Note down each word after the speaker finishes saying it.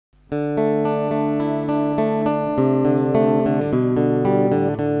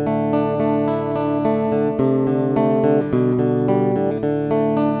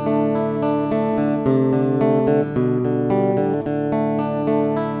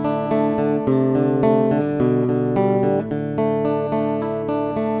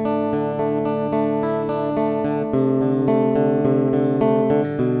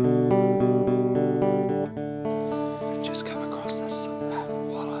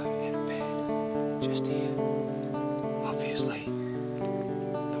just here. Obviously,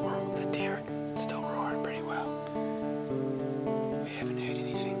 the deer are still roaring pretty well. We haven't heard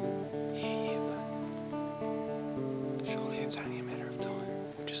anything here yet, but surely it's only a matter of time.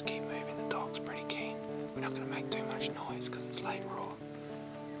 We'll just keep moving. The dog's pretty keen. We're not going to make too much noise because it's late raw.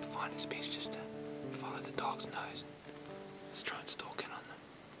 We find it's best just to follow the dog's nose and let's try and stalk in on them.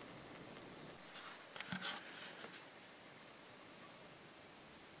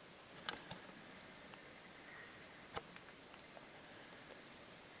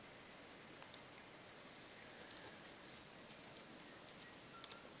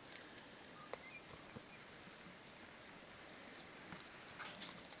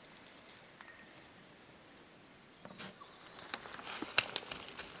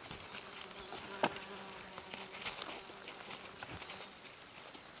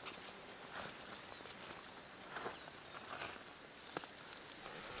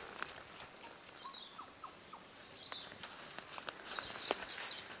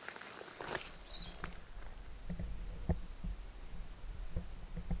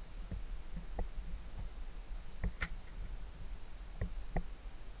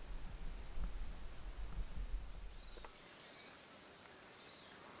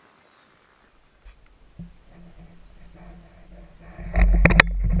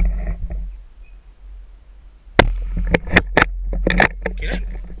 Get it?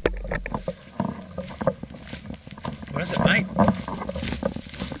 What is it, mate? Come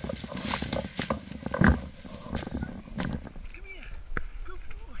here. Good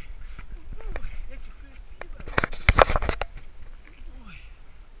boy. Good boy. That's your first deer, buddy. Good boy.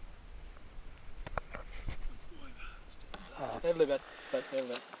 Good boy, bastard. That'll live it. That'll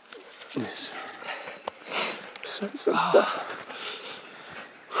live it. Yes. So stuff.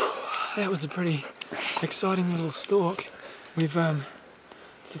 That was a pretty exciting little stalk. We've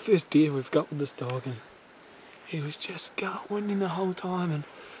it's the first deer we've got with this dog, and he was just whining the whole time, and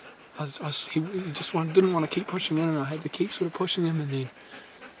he just didn't want to keep pushing in, and I had to keep sort of pushing him, and then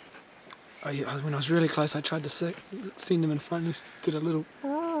when I was really close, I tried to send him in front, and he did a little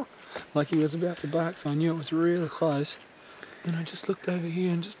like he was about to bark, so I knew it was really close. And I just looked over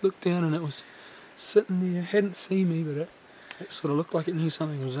here and just looked down, and it was sitting there. It hadn't seen me, but it sort of looked like it knew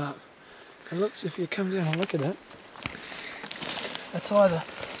something was up. It looks, if you come down and look at it, it's either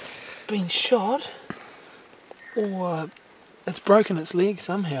been shot or it's broken its leg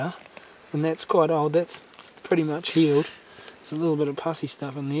somehow, and that's quite old. That's pretty much healed. There's a little bit of pussy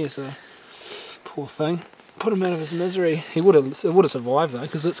stuff in there, so poor thing. Put him out of his misery. It would have survived though,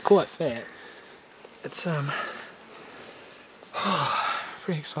 because it's quite fat. It's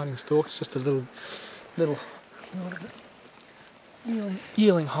pretty exciting stalk. It's just a little what is it?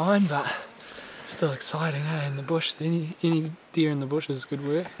 Yearling hind, but still exciting, eh? In the bush, any deer in the bush is good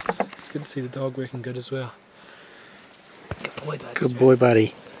work. It's good to see the dog working good as well. Good boy, buddy. Good boy,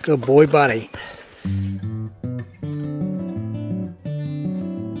 buddy. Good boy, buddy.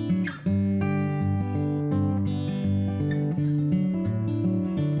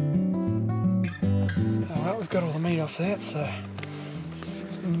 Alright, we've got all the meat off that, so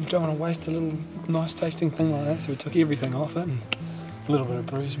we don't want to waste a little nice tasting thing like that, so we took everything off it, and a little bit of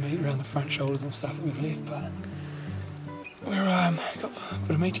bruised meat around the front shoulders and stuff that we've left, but we're got a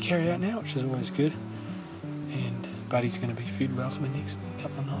bit of meat to carry out now, which is always good, and Buddy's going to be fed well for the next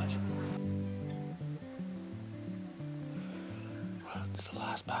couple of nights. Well, it's the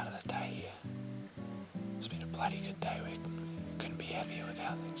last part of the day here. It's been a bloody good day. We couldn't be happier with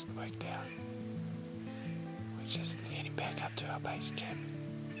how things worked out. We're just heading back up to our base camp,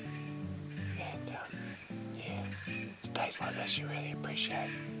 and yeah, it's days like this you really appreciate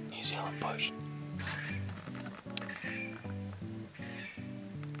New Zealand bush.